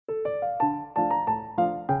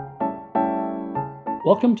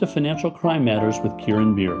Welcome to Financial Crime Matters with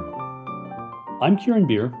Kieran Beer. I'm Kieran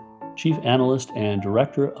Beer, Chief Analyst and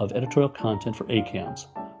Director of Editorial Content for ACAMS,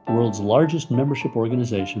 the world's largest membership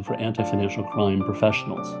organization for anti-financial crime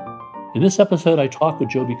professionals. In this episode, I talk with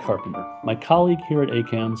Joby Carpenter, my colleague here at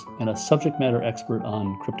ACAMS and a subject matter expert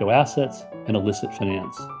on crypto assets and illicit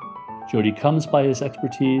finance. Jody comes by his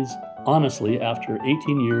expertise honestly after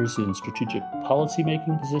 18 years in strategic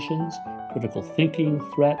policymaking positions, critical thinking,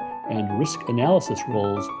 threat, and risk analysis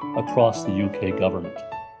roles across the UK government.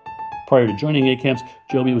 Prior to joining ACAMS,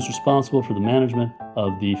 Joby was responsible for the management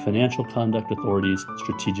of the Financial Conduct Authority's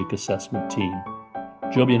Strategic Assessment Team.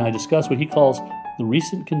 Joby and I discuss what he calls the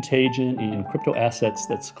recent contagion in crypto assets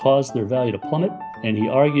that's caused their value to plummet, and he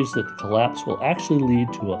argues that the collapse will actually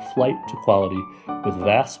lead to a flight to quality, with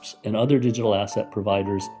VASPs and other digital asset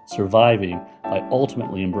providers surviving by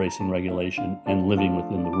ultimately embracing regulation and living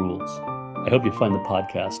within the rules. I hope you find the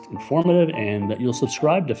podcast informative and that you'll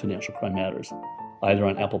subscribe to Financial Crime Matters, either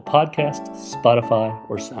on Apple Podcasts, Spotify,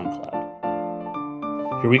 or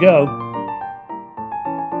SoundCloud. Here we go.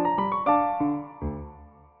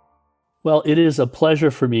 Well, it is a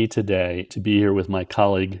pleasure for me today to be here with my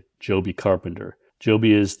colleague, Joby Carpenter.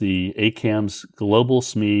 Joby is the ACAMS Global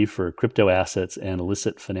SME for crypto assets and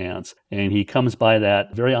illicit finance, and he comes by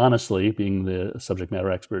that very honestly, being the subject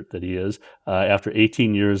matter expert that he is, after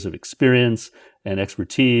 18 years of experience and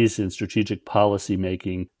expertise in strategic policy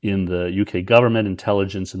making in the UK government,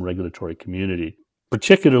 intelligence, and regulatory community.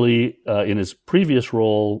 Particularly in his previous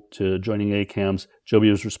role to joining ACAMS,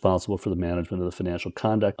 Joby was responsible for the management of the Financial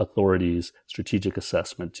Conduct Authority's Strategic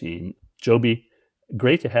Assessment Team. Joby,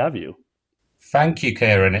 great to have you. Thank you,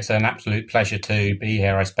 Kieran. It's an absolute pleasure to be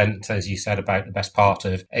here. I spent, as you said, about the best part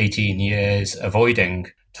of 18 years avoiding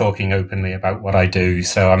talking openly about what I do,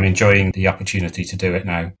 so I'm enjoying the opportunity to do it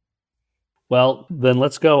now. Well, then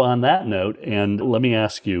let's go on that note, and let me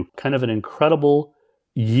ask you, kind of an incredible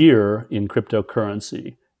year in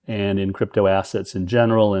cryptocurrency and in crypto assets in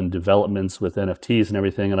general and developments with NFTs and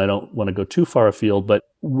everything. And I don't want to go too far afield, but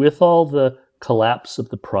with all the collapse of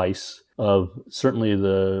the price of certainly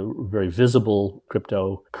the very visible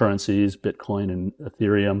cryptocurrencies, Bitcoin and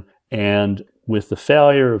Ethereum, and with the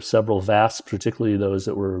failure of several VASPs, particularly those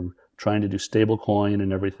that were trying to do stablecoin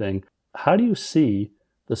and everything, how do you see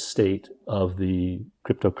the state of the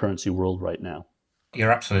cryptocurrency world right now?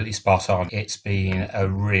 You're absolutely spot on. It's been a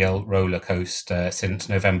real roller coaster since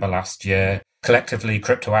November last year. Collectively,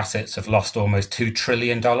 crypto assets have lost almost $2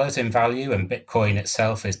 trillion in value, and Bitcoin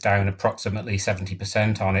itself is down approximately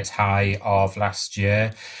 70% on its high of last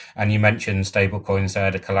year. And you mentioned stablecoins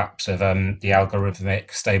there, the collapse of the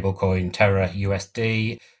algorithmic stablecoin Terra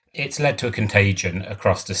USD. It's led to a contagion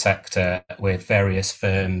across the sector, with various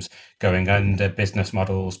firms going under, business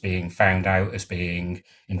models being found out as being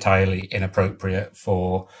entirely inappropriate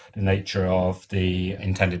for the nature of the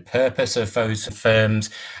intended purpose of those firms,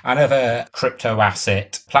 and other crypto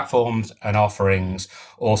asset platforms and offerings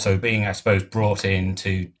also being, I suppose, brought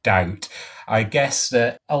into doubt. I guess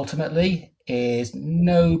that ultimately is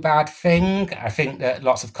no bad thing. I think that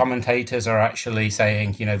lots of commentators are actually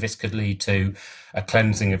saying, this could lead to a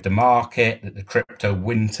cleansing of the market, that the crypto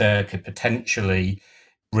winter could potentially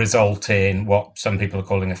result in what some people are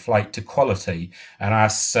calling a flight to quality. And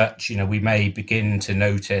as such, we may begin to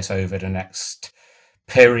notice over the next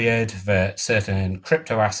period that certain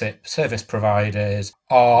crypto asset service providers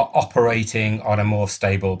are operating on a more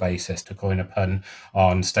stable basis, to coin a pun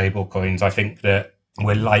on stable coins. I think that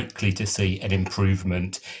we're likely to see an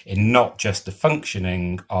improvement in not just the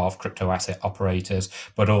functioning of crypto asset operators,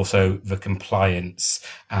 but also the compliance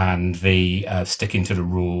and the sticking to the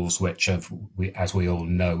rules, which, as we all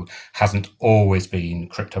know, hasn't always been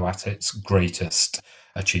crypto assets' greatest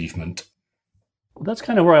achievement. Well, that's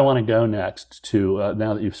kind of where I want to go next to,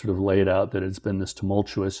 now that you've sort of laid out that it's been this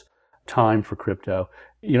tumultuous time for crypto.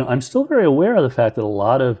 I'm still very aware of the fact that a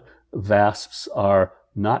lot of VASPs are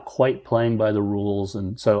not quite playing by the rules.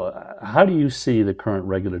 And so how do you see the current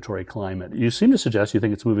regulatory climate? You seem to suggest you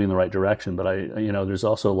think it's moving in the right direction, but there's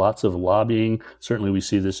also lots of lobbying. Certainly we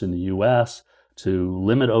see this in the US to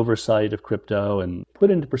limit oversight of crypto and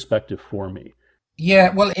put into perspective for me.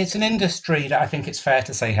 Yeah, well, it's an industry that I think it's fair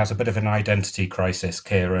to say has a bit of an identity crisis,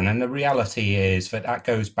 Kieran. And the reality is that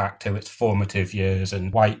goes back to its formative years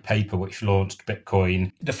and white paper which launched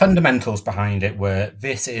Bitcoin. The fundamentals behind it were,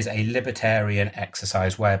 this is a libertarian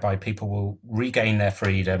exercise whereby people will regain their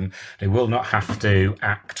freedom. They will not have to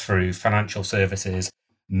act through financial services,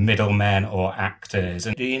 middlemen or actors.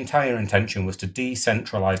 And the entire intention was to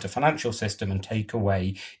decentralize the financial system and take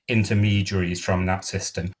away intermediaries from that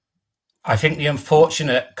system. I think the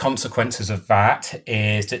unfortunate consequences of that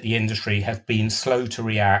is that the industry has been slow to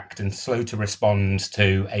react and slow to respond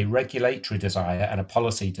to a regulatory desire and a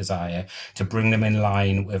policy desire to bring them in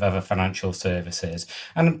line with other financial services.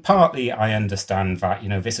 And partly I understand that,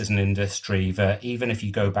 this is an industry that, even if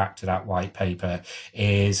you go back to that white paper,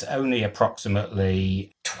 is only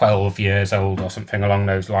approximately 12 years old or something along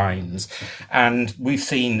those lines. And we've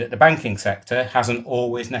seen that the banking sector hasn't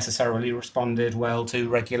always necessarily responded well to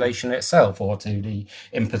regulation itself or to the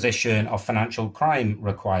imposition of financial crime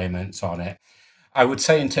requirements on it. I would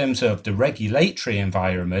say in terms of the regulatory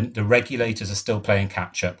environment, the regulators are still playing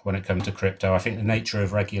catch up when it comes to crypto. I think the nature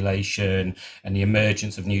of regulation and the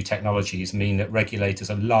emergence of new technologies mean that regulators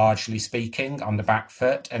are largely speaking on the back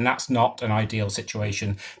foot, and that's not an ideal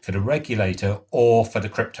situation for the regulator or for the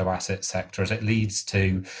crypto asset sector, as it leads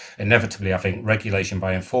to inevitably, I think, regulation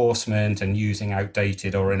by enforcement and using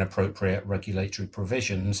outdated or inappropriate regulatory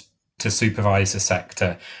provisions to supervise the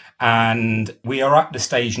sector. And we are at the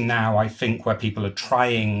stage now, I think, where people are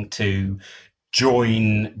trying to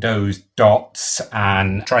join those dots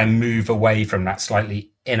and try and move away from that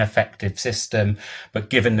slightly ineffective system.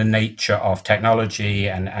 But given the nature of technology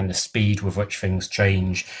and the speed with which things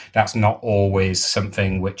change, that's not always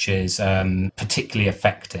something which is particularly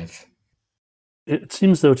effective. It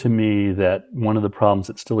seems, though, to me that one of the problems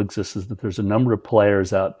that still exists is that there's a number of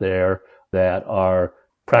players out there that are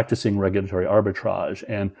practicing regulatory arbitrage.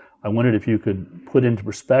 And I wondered if you could put into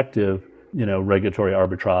perspective, regulatory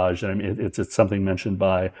arbitrage. And I mean, it's something mentioned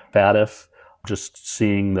by FATF, just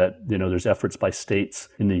seeing that, there's efforts by states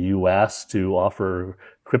in the US to offer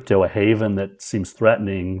crypto a haven that seems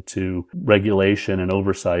threatening to regulation and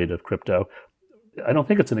oversight of crypto. I don't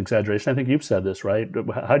think it's an exaggeration. I think you've said this, right?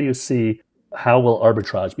 How do you see, how will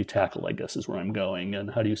arbitrage be tackled, I guess is where I'm going.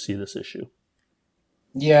 And how do you see this issue?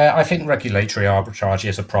 Yeah, I think regulatory arbitrage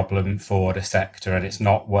is a problem for the sector, and it's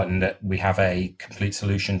not one that we have a complete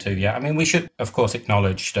solution to yet. I mean, we should, of course,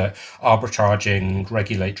 acknowledge that arbitraging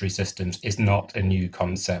regulatory systems is not a new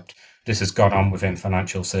concept. This has gone on within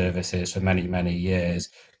financial services for many, many years.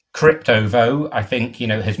 Crypto, though, I think,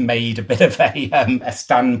 has made a bit of a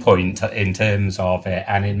standpoint in terms of it.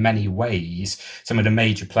 And in many ways, some of the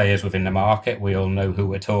major players within the market, we all know who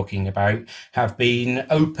we're talking about, have been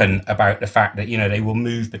open about the fact that, they will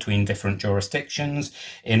move between different jurisdictions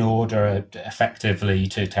in order effectively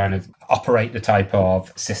to kind of operate the type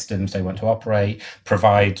of systems they want to operate,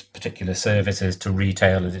 provide particular services to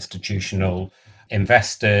retail and institutional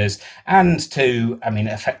investors, and to,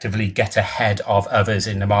 effectively get ahead of others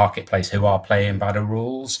in the marketplace who are playing by the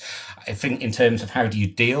rules. I think in terms of how do you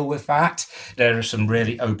deal with that, there are some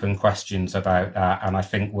really open questions about that, and I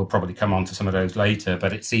think we'll probably come on to some of those later.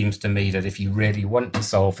 But it seems to me that if you really want to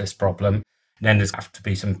solve this problem, then there's have to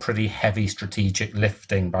be some pretty heavy strategic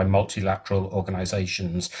lifting by multilateral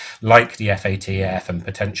organizations like the FATF and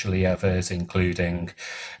potentially others, including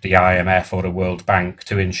the IMF or the World Bank,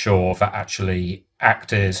 to ensure that actually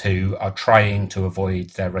actors who are trying to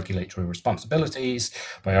avoid their regulatory responsibilities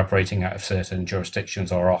by operating out of certain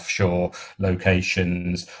jurisdictions or offshore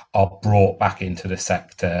locations are brought back into the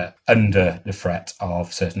sector under the threat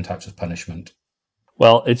of certain types of punishment.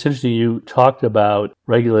 Well, it's interesting. You talked about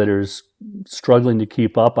regulators struggling to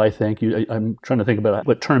keep up, I think. I'm trying to think about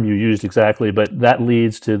what term you used exactly, but that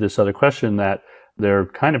leads to this other question that they're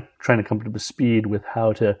kind of trying to come to speed with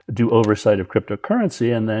how to do oversight of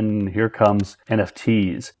cryptocurrency, and then here comes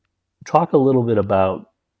NFTs. Talk a little bit about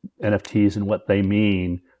NFTs and what they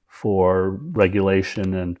mean for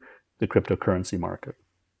regulation and the cryptocurrency market.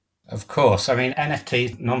 Of course. I mean,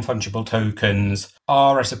 NFTs, non-fungible tokens,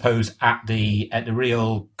 are, I suppose, at the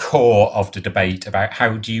real core of the debate about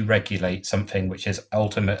how do you regulate something which is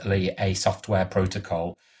ultimately a software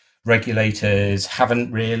protocol. Regulators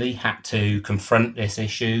haven't really had to confront this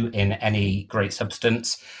issue in any great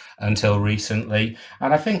substance until recently.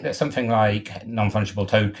 And I think that something like non-fungible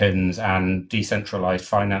tokens and decentralized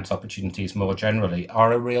finance opportunities more generally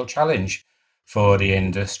are a real challenge for the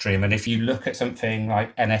industry. And if you look at something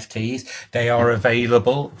like NFTs, they are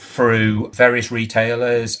available through various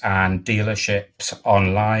retailers and dealerships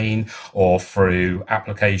online or through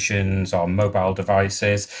applications on mobile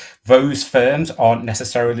devices. Those firms aren't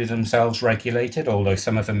necessarily themselves regulated, although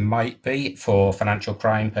some of them might be for financial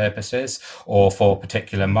crime purposes or for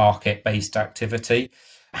particular market-based activity.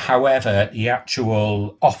 However, the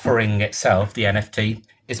actual offering itself, the NFT,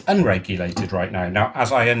 is unregulated right now. Now,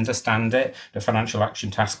 as I understand it, the Financial Action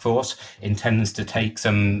Task Force intends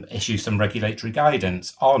to issue some regulatory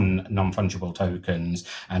guidance on non-fungible tokens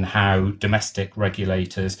and how domestic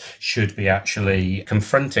regulators should be actually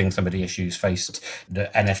confronting some of the issues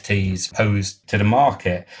that NFTs pose to the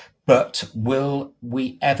market. But will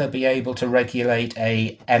we ever be able to regulate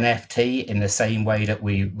a NFT in the same way that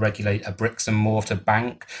we regulate a bricks and mortar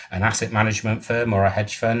bank, an asset management firm, or a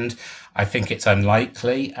hedge fund? I think it's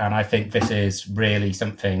unlikely. And I think this is really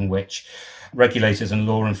something which regulators and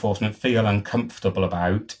law enforcement feel uncomfortable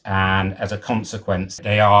about. And as a consequence,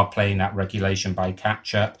 they are playing that regulation by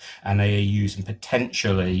catch up, and they are using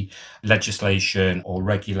potentially legislation or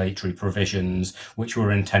regulatory provisions which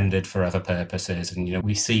were intended for other purposes. And,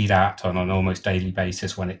 we see that on an almost daily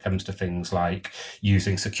basis when it comes to things like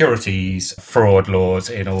using securities fraud laws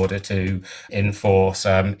in order to enforce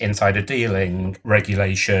insider dealing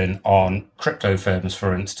regulation on crypto firms,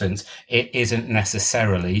 for instance. It isn't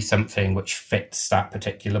necessarily something which fits that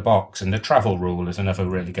particular box. And the travel rule is another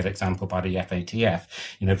really good example by the FATF.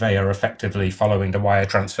 They are effectively following the wire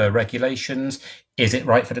transfer regulations. Is it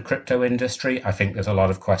right for the crypto industry? I think there's a lot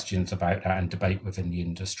of questions about that and debate within the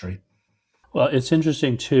industry. Well, it's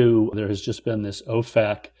interesting too. There has just been this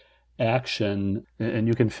OFAC action, and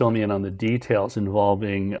you can fill me in on the details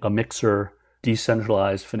involving a Mixer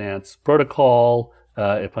decentralized finance protocol,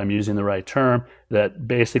 if I'm using the right term, that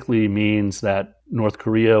basically means that North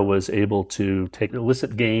Korea was able to take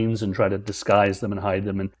illicit gains and try to disguise them and hide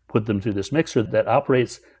them and put them through this mixer that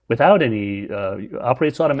operates without any,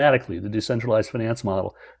 operates automatically, the decentralized finance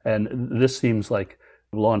model. And this seems like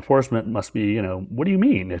law enforcement must be, what do you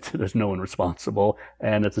mean? There's no one responsible.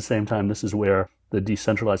 And at the same time, this is where the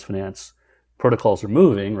decentralized finance protocols are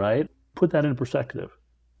moving, right? Put that in perspective.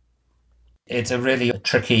 It's a really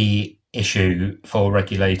tricky issue for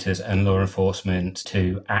regulators and law enforcement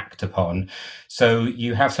to act upon. So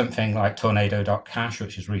you have something like Tornado.cash,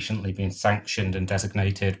 which has recently been sanctioned and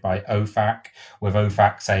designated by OFAC, with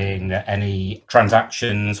OFAC saying that any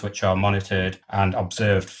transactions which are monitored and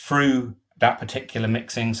observed through that particular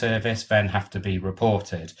mixing service then have to be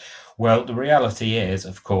reported. Well, the reality is,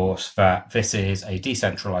 of course, that this is a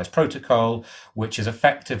decentralized protocol which has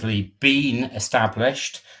effectively been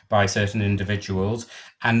established by certain individuals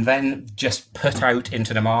and then just put out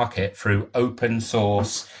into the market through open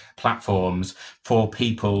source platforms for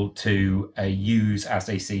people to use as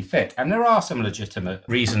they see fit. And there are some legitimate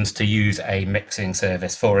reasons to use a mixing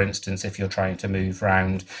service. For instance, if you're trying to move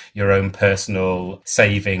around your own personal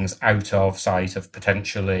savings out of sight of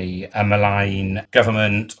potentially a malign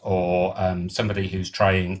government or somebody who's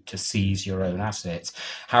trying to seize your own assets.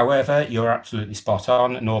 However, you're absolutely spot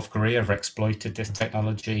on. North Korea have exploited this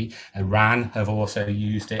technology. Iran have also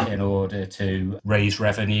used it in order to raise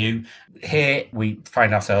revenue. Here we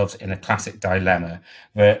find ourselves in a classic dilemma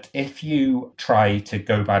that if you try to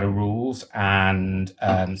go by the rules and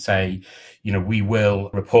say, we will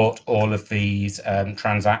report all of these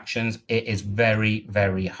transactions, it is very,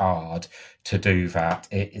 very hard to do that.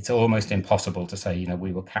 It's almost impossible to say,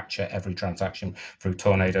 we will capture every transaction through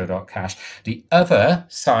Tornado.cash. The other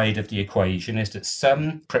side of the equation is that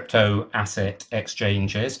some crypto asset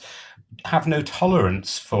exchanges have no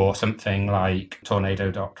tolerance for something like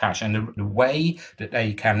Tornado.cash. And the way that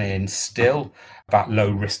they can instill that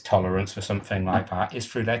low risk tolerance for something like that is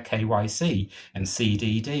through their KYC and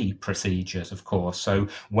CDD procedures, of course. So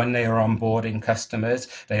when they are onboarding customers,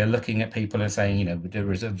 they are looking at people and saying,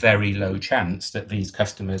 there is a very low chance that these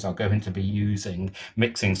customers are going to be using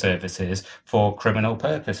mixing services for criminal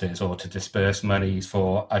purposes or to disperse monies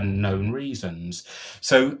for unknown reasons.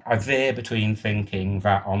 So I veer between thinking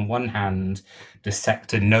that on one hand, the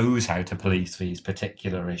sector knows how to police these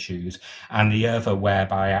particular issues, and the other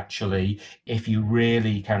whereby actually, if you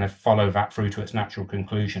really kind of follow that through to its natural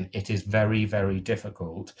conclusion, it is very, very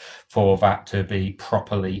difficult for that to be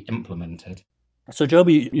properly implemented. So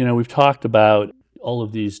Joby, we've talked about all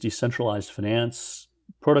of these decentralized finance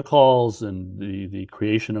protocols and the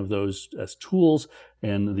creation of those as tools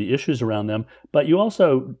and the issues around them. But you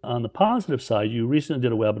also, on the positive side, you recently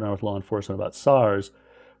did a webinar with law enforcement about SARS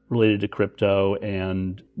related to crypto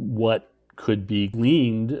and what could be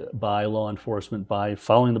gleaned by law enforcement by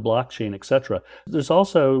following the blockchain, et cetera. There's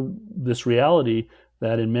also this reality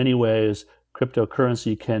that in many ways,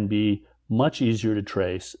 cryptocurrency can be much easier to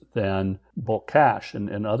trace than bulk cash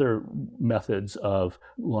and other methods of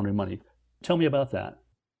laundering money. Tell me about that.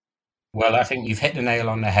 Well, I think you've hit the nail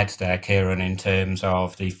on the head there, Kieran, in terms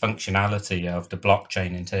of the functionality of the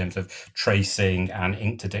blockchain, in terms of tracing and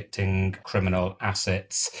interdicting criminal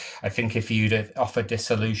assets. I think if you'd have offered this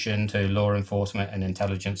solution to law enforcement and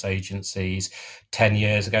intelligence agencies 10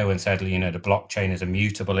 years ago and said, the blockchain is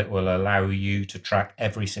immutable, it will allow you to track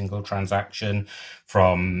every single transaction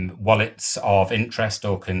from wallets of interest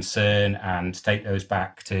or concern and take those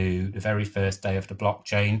back to the very first day of the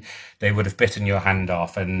blockchain, they would have bitten your hand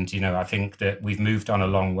off. And, I think that we've moved on a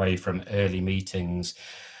long way from early meetings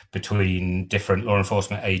between different law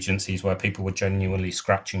enforcement agencies where people were genuinely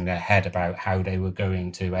scratching their head about how they were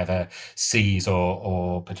going to ever seize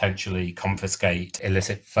or potentially confiscate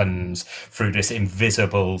illicit funds through this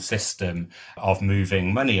invisible system of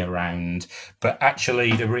moving money around. But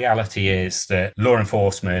actually, the reality is that law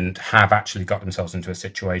enforcement have actually got themselves into a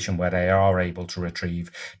situation where they are able to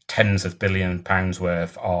retrieve tens of £billions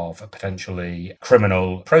worth of potentially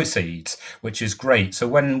criminal proceeds, which is great. So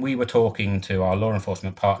when we were talking to our law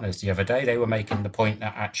enforcement partners the other day, they were making the point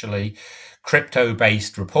that actually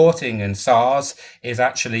crypto-based reporting and SARS is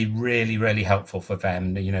actually really, really helpful for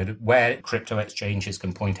them. Where crypto exchanges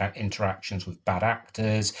can point out interactions with bad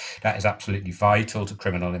actors, that is absolutely vital to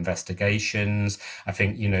criminal investigations. I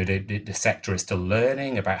think, the sector is still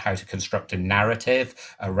learning about how to construct a narrative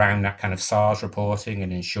around that kind of SARS reporting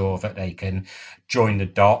and ensure that they can join the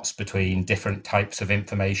dots between different types of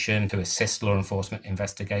information to assist law enforcement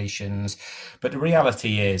investigations. But the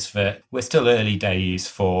reality is that we're still early days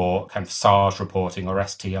for kind of SARS reporting or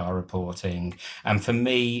STR reporting. And for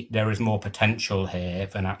me, there is more potential here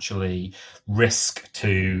than actually risk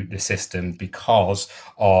to the system because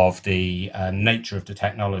of the nature of the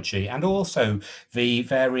technology and also the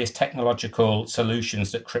various technological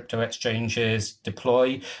solutions that crypto exchanges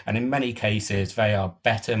deploy. And in many cases, they are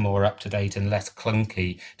better, more up-to-date and less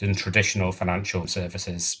clunky than traditional financial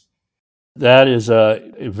services. That is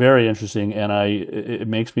very interesting, and it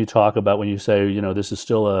makes me talk about when you say, this is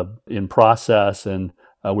still in process and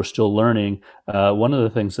we're still learning. One of the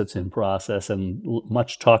things that's in process and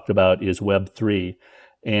much talked about is Web3.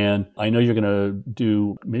 And I know you're going to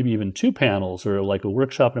do maybe even 2 panels or like a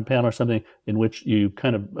workshop and a panel or something in which you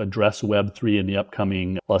kind of address Web3 in the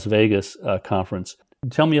upcoming Las Vegas conference.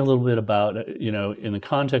 Tell me a little bit about, in the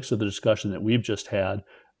context of the discussion that we've just had,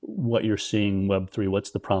 what you're seeing Web3, what's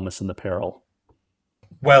the promise and the peril?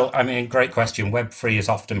 Well, I mean, great question. Web3 is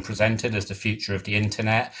often presented as the future of the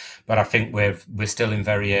internet, but I think we're still in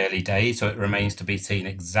very early days, so it remains to be seen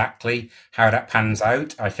exactly how that pans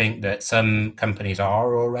out. I think that some companies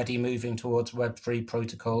are already moving towards Web3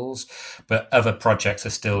 protocols, but other projects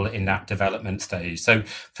are still in that development stage. So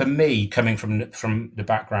for me, coming from the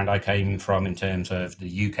background I came from in terms of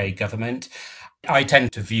the UK government, I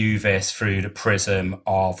tend to view this through the prism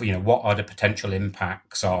of, what are the potential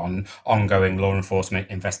impacts on ongoing law enforcement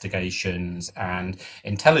investigations and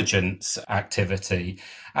intelligence activity.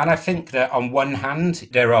 And I think that on one hand,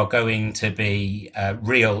 there are going to be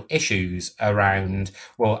real issues around,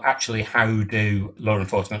 well, actually, how do law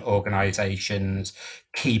enforcement organizations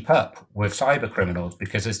keep up with cyber criminals?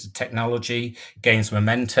 Because as the technology gains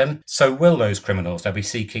momentum, so will those criminals. They'll be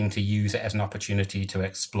seeking to use it as an opportunity to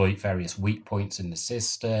exploit various weak points in the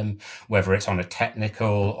system, whether it's on a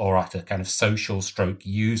technical or at a kind of social stroke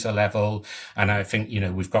user level. And I think,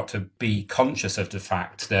 we've got to be conscious of the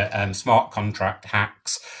fact that smart contract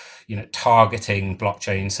hacks, targeting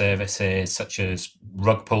blockchain services such as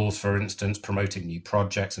rug pulls, for instance, promoting new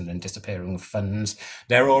projects and then disappearing with funds,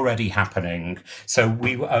 they're already happening. So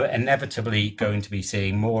we are inevitably going to be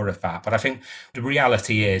seeing more of that. But I think the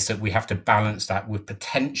reality is that we have to balance that with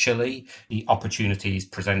potentially the opportunities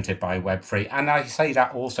presented by Web3. And I say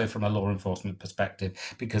that also from a law enforcement perspective,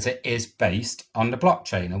 because it is based on the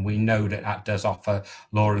blockchain. And we know that that does offer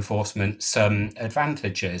law enforcement some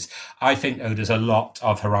advantages. I think, though, there's a lot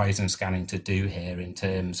of horizon scanning to do here in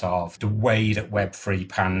terms of the way that Web3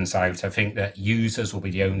 pans out. I think that users will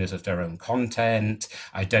be the owners of their own content.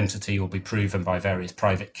 Identity will be proven by various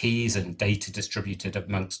private keys and data distributed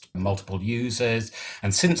amongst multiple users.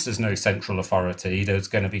 And since there's no central authority, there's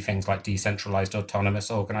going to be things like decentralized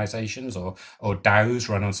autonomous organizations or DAOs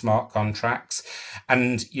run on smart contracts.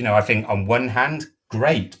 And, I think on one hand,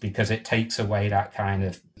 great, because it takes away that kind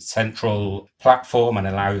of central platform and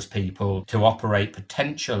allows people to operate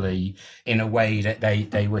potentially in a way that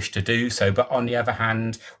they wish to do so. But on the other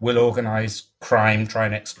hand, will organized crime try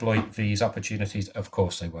and exploit these opportunities? Of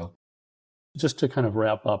course they will. Just to kind of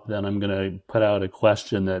wrap up, then I'm going to put out a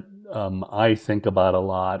question that I think about a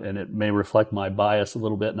lot, and it may reflect my bias a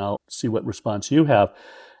little bit, and I'll see what response you have.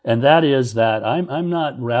 And that is that I'm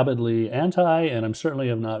not rabidly anti, and I'm certainly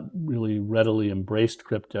have not really readily embraced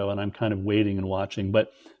crypto, and I'm kind of waiting and watching.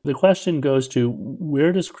 But the question goes to,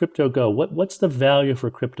 where does crypto go? What's the value for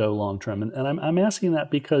crypto long term? And I'm asking that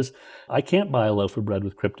because I can't buy a loaf of bread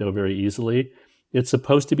with crypto very easily. It's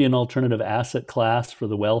supposed to be an alternative asset class for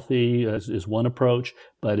the wealthy, is one approach,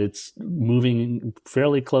 but it's moving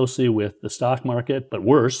fairly closely with the stock market, but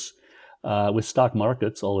worse, with stock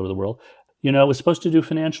markets all over the world. It was supposed to do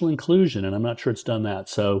financial inclusion, and I'm not sure it's done that.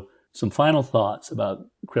 So some final thoughts about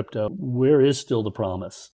crypto. Where is still the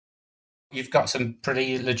promise? You've got some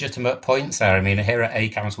pretty legitimate points there. I mean, here at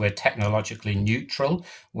ACAMS, we're technologically neutral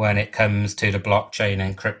when it comes to the blockchain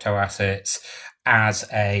and crypto assets as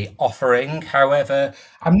a offering. However,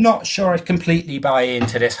 I'm not sure I completely buy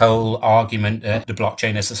into this whole argument that the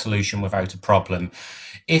blockchain is a solution without a problem.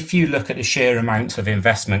 If you look at the sheer amounts of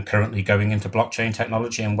investment currently going into blockchain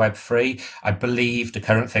technology and Web3, I believe the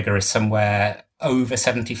current figure is somewhere over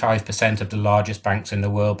 75% of the largest banks in the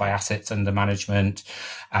world by assets under management,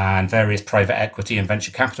 and various private equity and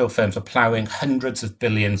venture capital firms are ploughing hundreds of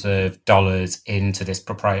billions of dollars into this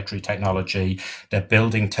proprietary technology. They're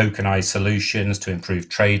building tokenized solutions to improve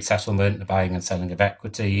trade settlement, the buying and selling of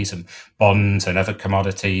equities and bonds and other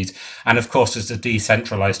commodities. And of course, there's the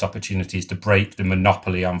decentralized opportunities to break the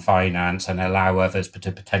monopoly on finance and allow others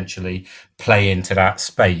to potentially play into that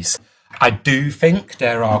space. I do think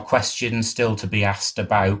there are questions still to be asked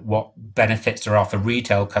about what benefits there are for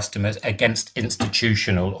retail customers against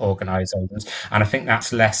institutional organisations, and I think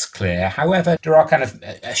that's less clear. However, there are kind of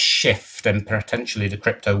a shift, and potentially the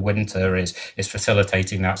crypto winter is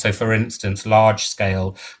facilitating that. So, for instance,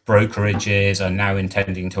 large-scale brokerages are now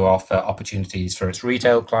intending to offer opportunities for its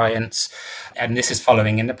retail clients, and this is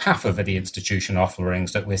following in the path of the institutional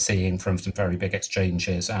offerings that we're seeing from some very big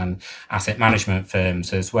exchanges and asset management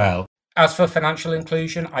firms as well. As for financial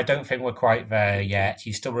inclusion, I don't think we're quite there yet.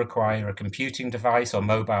 You still require a computing device or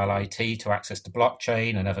mobile IT to access the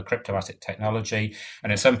blockchain and other crypto asset technology.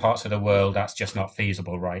 And in some parts of the world, that's just not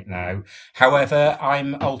feasible right now. However,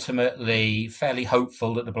 I'm ultimately fairly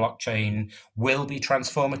hopeful that the blockchain will be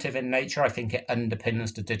transformative in nature. I think it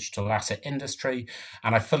underpins the digital asset industry,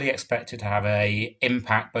 and I fully expect it to have an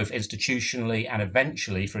impact both institutionally and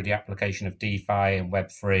eventually through the application of DeFi and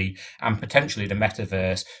Web3 and potentially the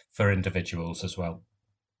metaverse for individuals as well.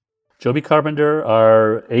 Joby Carpenter,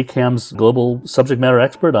 our ACAMS global subject matter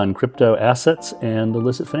expert on crypto assets and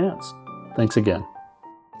illicit finance. Thanks again.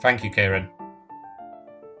 Thank you, Kieran.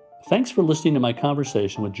 Thanks for listening to my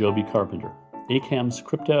conversation with Joby Carpenter, ACAMS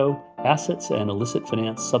crypto assets and illicit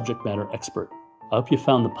finance subject matter expert. I hope you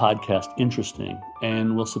found the podcast interesting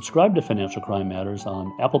and will subscribe to Financial Crime Matters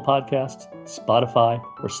on Apple Podcasts, Spotify,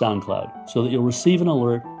 or SoundCloud so that you'll receive an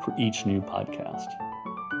alert for each new podcast.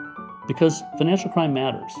 Because financial crime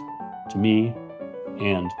matters to me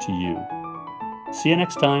and to you. See you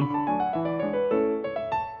next time.